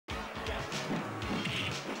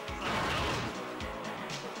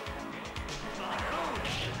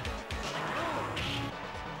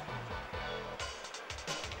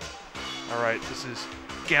All right, this is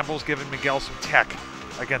Gamble's giving Miguel some tech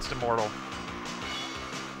against Immortal.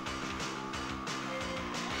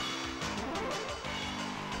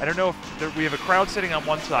 I don't know if we have a crowd sitting on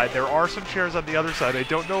one side. There are some chairs on the other side. I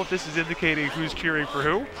don't know if this is indicating who's cheering for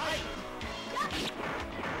who.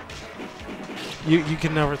 You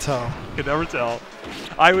can never tell. You can never tell.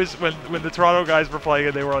 I was when the Toronto guys were playing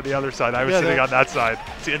and they were on the other side. I was sitting on that side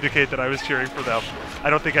to indicate that I was cheering for them. I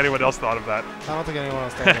don't think anyone else thought of that. I don't think anyone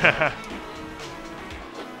else thought of that.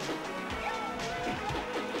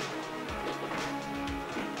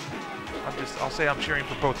 I'll say I'm cheering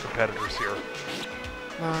for both competitors here.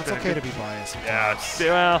 No, it's okay to be biased. Yeah,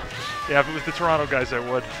 well, yeah, if it was the Toronto guys, I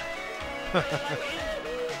would.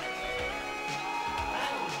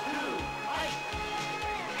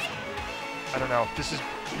 I don't know. This is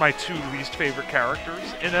my two least favorite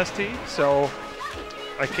characters in ST, so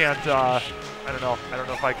I can't. I don't know. I don't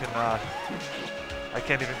know if I can. I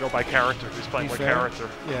can't even go by character. Who's playing what character?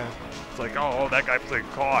 Yeah. It's like, oh, that guy playing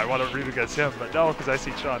Claw. I want to root against him, but no, because I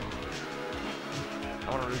see Chun. I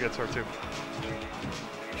want to root against her too.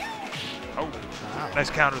 Oh, wow. Nice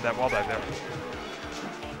counter to that wall dive there.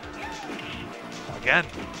 Again,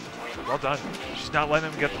 well done. She's not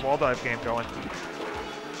letting him get the wall dive game going.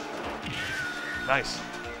 Nice.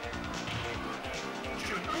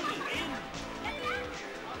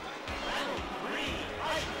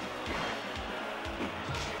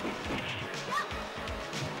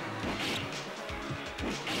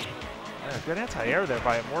 Yeah, good anti-air there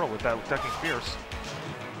by Immortal with that ducking fierce.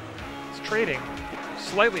 It's trading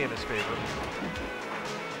slightly in his favor.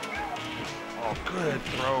 Oh, good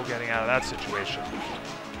throw getting out of that situation.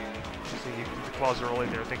 See, the claws early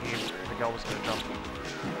there thinking Miguel was going to jump.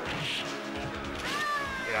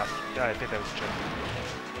 Yeah, I think that was a chip.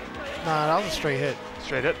 Nah, that was a straight hit.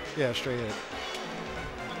 Straight hit? Yeah, straight hit.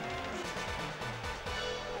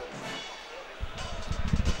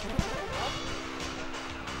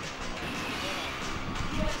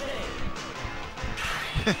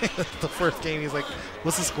 The first game, he's like,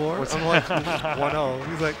 what's the score? I'm like, 1-0.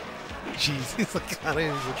 He's like, jeez. He's like, I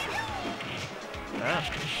didn't even... Yeah,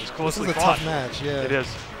 it's closely This is a fought. tough match, yeah. It is.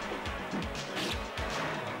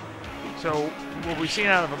 So what we've seen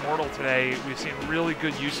out of Immortal today, we've seen really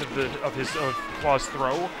good use of Claw's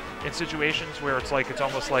throw in situations where it's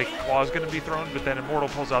almost like Claw's going to be thrown, but then Immortal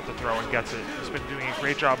pulls out the throw and gets it. He's been doing a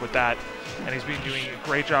great job with that, and he's been doing a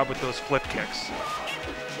great job with those flip kicks.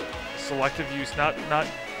 Selective use, not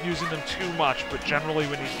using them too much, but generally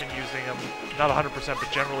when he's been using them, not 100%,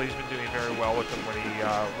 but generally he's been doing very well with them when he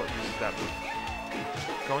uses that move.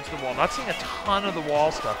 Going to the wall, not seeing a ton of the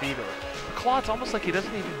wall stuff either. Claw, it's almost like he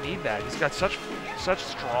doesn't even need that. He's got such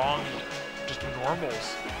strong, just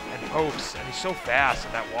normals and pokes, and he's so fast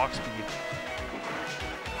in that walk speed.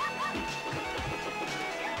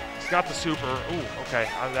 He's got the super. Ooh, okay.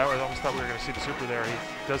 I almost thought we were going to see the super there. He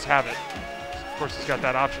does have it. Of course, he's got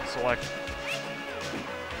that option select.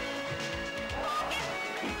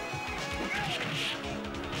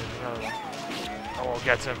 Another one. Oh, well,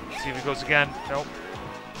 gets him. See if he goes again. Nope.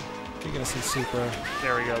 You're going to see super.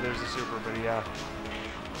 There we go. There's the super, but yeah.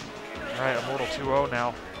 All right, Immortal 2-0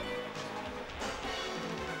 now.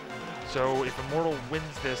 So if Immortal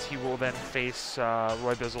wins this, he will then face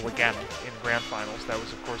Roy Bizzle again in Grand Finals. That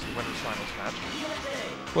was, of course, the Winners Finals match.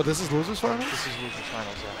 Well, this is Losers Finals? This is Losers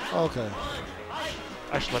Finals, yeah. Oh, okay.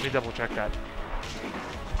 Actually, let me double check that.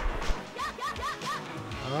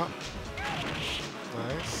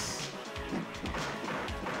 Nice.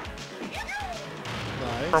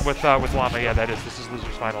 Or with Llama, yeah, that is. This is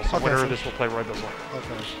Losers Finals. So winner of this will play Roy Bizzle.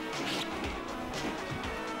 Okay.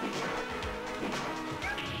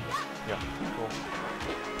 Yeah, cool.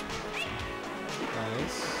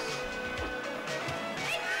 Nice.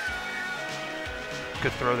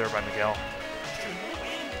 Good throw there by Miguel.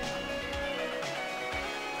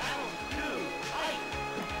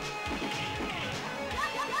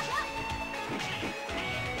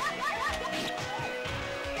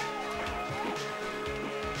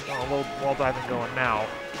 A little wall diving going now.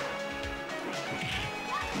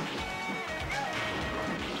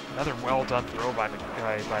 Another well done throw by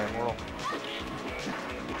Immortal.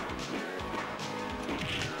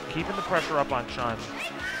 Keeping the pressure up on Chun.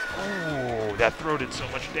 Oh, that throw did so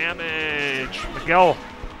much damage. Miguel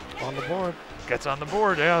on the board. Gets on the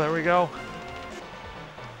board. Yeah, there we go.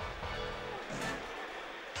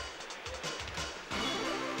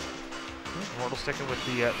 Immortal sticking with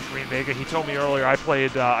the Green Vega. He told me earlier I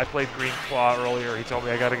played Green Claw earlier. He told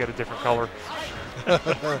me I got to get a different color.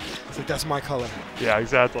 It's like, that's my color. Yeah,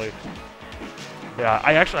 exactly. Yeah,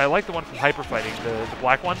 I like the one from Hyper Fighting, the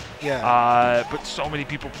black one. Yeah. But so many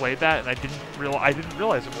people played that, and I didn't realize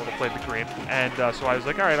Immortal played the green, and so I was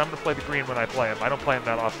like, all right, I'm gonna play the green when I play him. I don't play him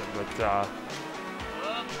that often, but.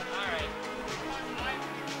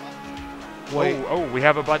 Wait. Oh, we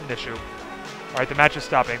have a button issue. All right, the match is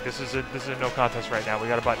stopping. This is a no contest right now. We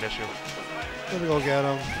got a button issue. Let me go get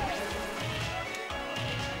him.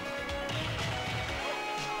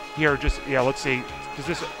 Here, let's see.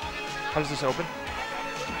 How does this open?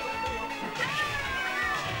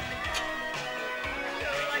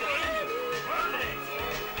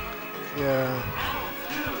 Yeah.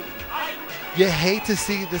 You hate to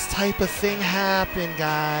see this type of thing happen,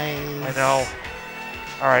 guys. I know.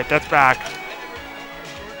 All right, that's back.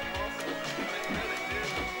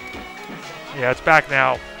 Yeah, it's back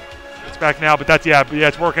now. It's back now, but yeah,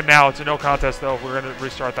 it's working now. It's a no contest, though. We're going to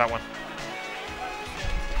restart that one.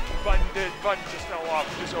 Button just fell off.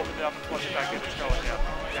 We just opened it up and plugged it back in. It's going, yeah.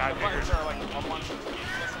 Yeah, I figured. Are like a month.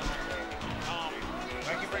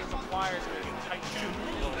 I can bring some pliers with tight tube a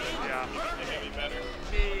little bit. Yeah. It may be better.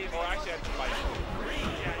 Or actually, I can buy it.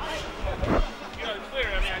 You know, it's clear.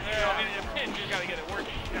 I mean, in a pinch, you got to get it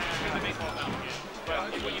working. Because it makes all down again. But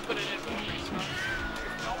when you put it in, it's pretty small.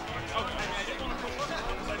 Okay. I just want to put one.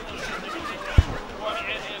 Well, I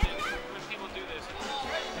mean, and when people do this,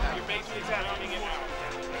 you're basically rounding it out.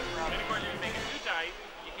 And of course, if you make it too tight,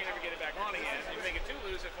 you can't ever get it back on again. If you make it too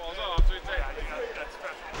loose, it falls off. So it's That's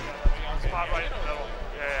special. Spot right in the middle.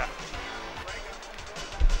 Yeah.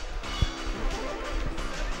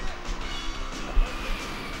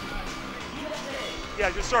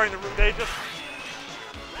 Yeah, just starting to. They just.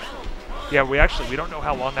 Yeah, we don't know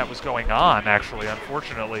how long that was going on, actually,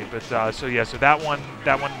 unfortunately. But so that one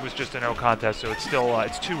was just a no contest. So it's still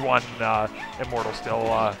it's 2-1 Immortal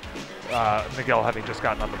still. Miguel having just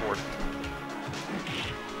gotten on the board.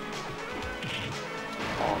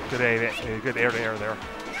 Oh, good air to air there.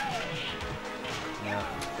 Yeah.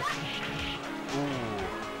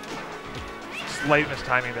 Ooh. Slight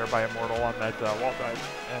mistiming there by Immortal on that wall dive,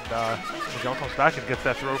 and Miguel comes back and gets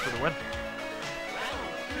that throw for the win.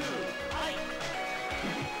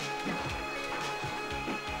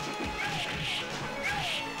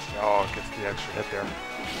 Oh, gets the extra hit there.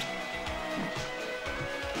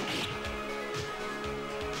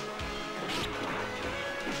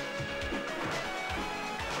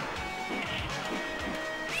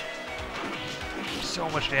 So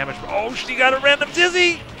much damage. Oh, she got a random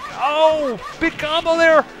dizzy. Oh, big combo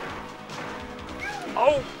there.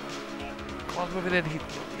 Oh, Claw's moving in.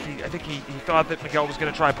 I think he thought that Miguel was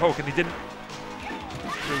going to try poke, and he didn't.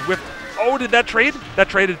 So he whipped. Oh, did that trade? That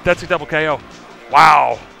traded. That's a double KO.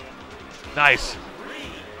 Wow. Nice.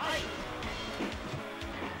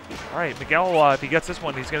 All right, Miguel, if he gets this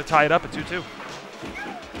one, he's going to tie it up at 2-2.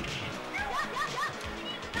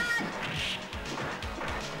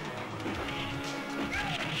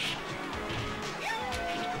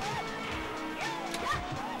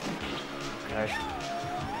 Okay.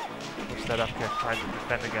 Push that up kick, trying to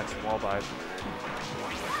defend against the wall dive.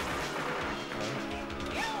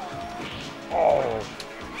 Okay. Oh,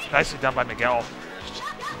 nicely done by Miguel.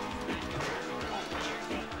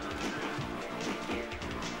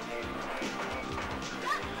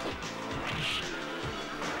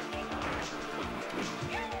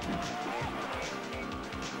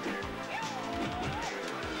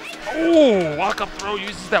 Oh, walk-up throw,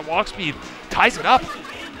 uses that walk speed, ties it up.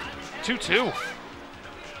 2-2.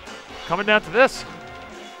 Coming down to this.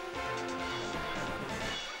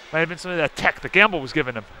 Might have been some of that tech that Gamble was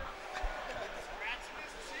giving him.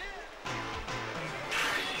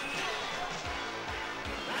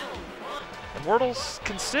 Immortal's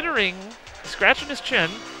considering scratching his chin.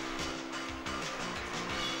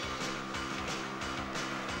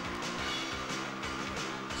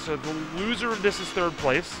 So the loser of this is third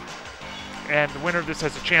place, and the winner of this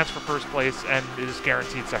has a chance for first place and is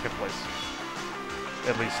guaranteed second place,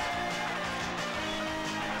 at least.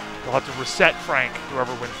 They'll have to reset Frank,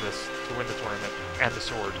 whoever wins this, to win the tournament, and the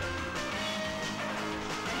sword.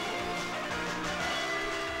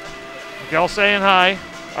 Miguel saying hi.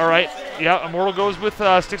 All right, yeah, Immortal goes with,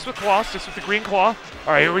 sticks with claw, sticks with the green claw.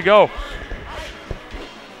 All right, here we go.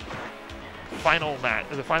 Final match,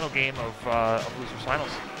 the final game of Losers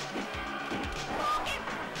Finals.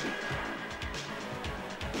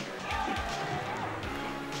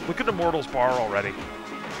 Look at Immortal's bar already.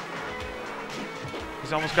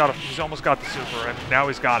 He's almost got the super, and now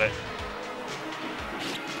he's got it.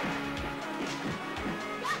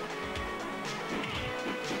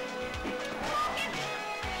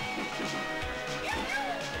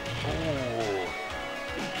 Ooh.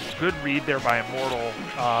 good read there by Immortal.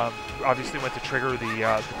 Obviously went to trigger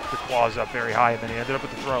the claws up very high, and then he ended up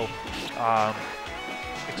with the throw,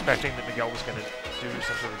 expecting that Miguel was going to do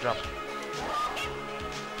some sort of jump.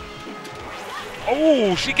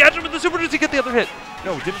 Oh, she catches him with the super. Does he get the other hit?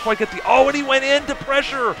 No, didn't quite get the... Oh, and he went into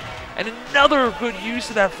pressure. And another good use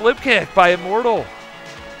of that flip kick by Immortal.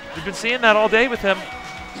 We've been seeing that all day with him.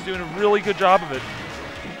 He's doing a really good job of it.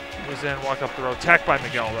 Was in, walk up the road. Tech by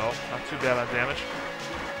Miguel, though. Not too bad on damage.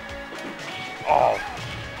 Oh,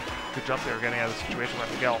 good jump there, getting out of the situation by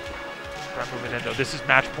Miguel. Try moving into. This is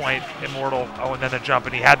match point, Immortal. Oh, and then the jump,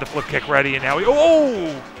 and he had the flip kick ready, and now he...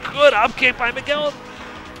 Oh, good up kick by Miguel.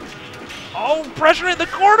 Oh, pressure in the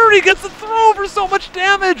corner, and he gets the throw for so much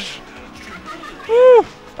damage. Woo.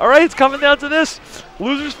 All right, it's coming down to this.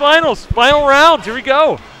 Losers finals, final round. Here we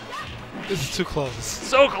go. This is too close.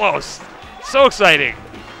 So close. So exciting.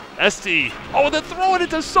 ST. Oh, the throw, and it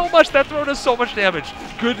does so much. That throw does so much damage.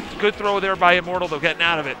 Good throw there by Immortal, though, getting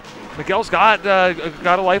out of it. Miguel's got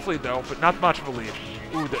a life lead, though, but not much of a lead.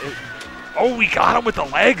 Ooh, oh, we got him with the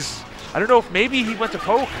legs. I don't know if maybe he went to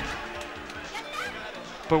poke.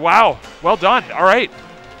 But wow, well done. All right,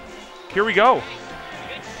 here we go.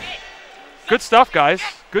 Good stuff, guys.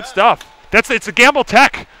 Good stuff. It's a Gamble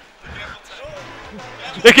Tech.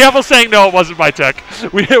 The Gamble saying no, it wasn't my tech.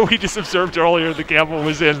 We just observed earlier the Gamble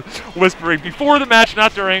was in whispering before the match,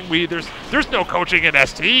 not during. There's no coaching in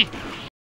ST.